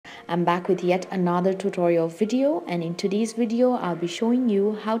I'm back with yet another tutorial video, and in today's video I'll be showing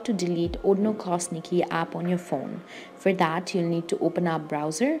you how to delete Odnoklassniki app on your phone. For that you'll need to open up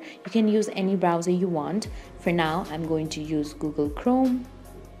browser. You can use any browser you want. For now I'm going to use Google Chrome.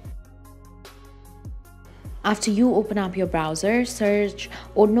 After you open up your browser, search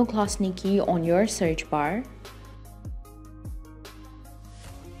Odnoklassniki on your search bar.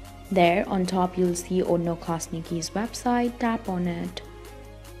 There on top you'll see Odnoklassniki's website. Tap on it.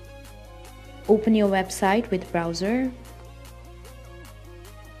 Open your website with browser.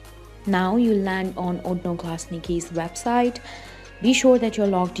 Now you'll land on Odnoklassniki's website. Be sure that you're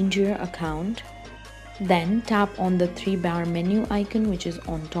logged into your account. Then tap on the 3-bar menu icon which is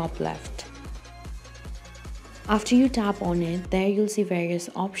on top left. After you tap on it, there you'll see various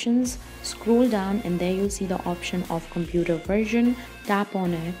options. Scroll down and there you'll see the option of computer version. Tap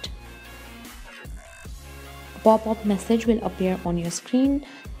on it. A pop-up message will appear on your screen.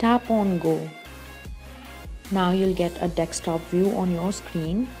 Tap on Go. Now you'll get a desktop view on your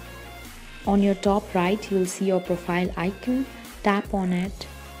screen. On your top right, you'll see your profile icon. Tap on it.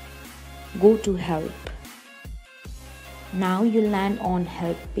 Go to Help. Now you'll land on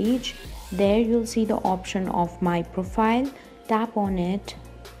Help page. There you'll see the option of My Profile. Tap on it.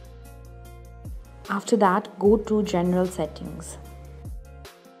 After that, go to General Settings.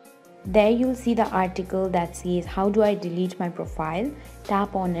 There you'll see the article that says how do I delete my profile.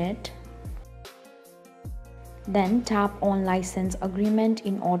 Tap on it. Then tap on License Agreement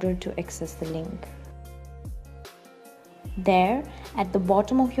in order to access the link. There at the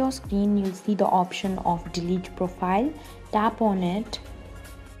bottom of your screen you'll see the option of Delete Profile. Tap on it.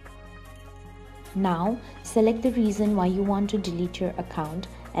 Now select the reason why you want to delete your account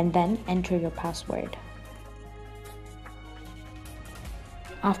and then enter your password.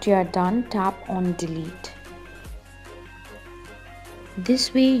 After you're done, tap on Delete.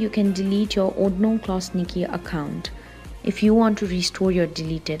 This way you can delete your Odnoklassniki account. If you want to restore your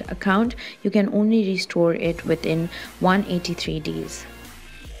deleted account, you can only restore it within 183 days.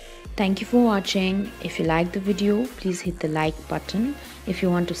 Thank you for watching. If you like the video, please hit the like button. If you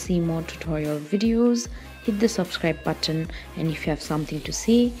want to see more tutorial videos, hit the subscribe button, and if you have something to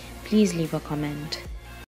say, please leave a comment.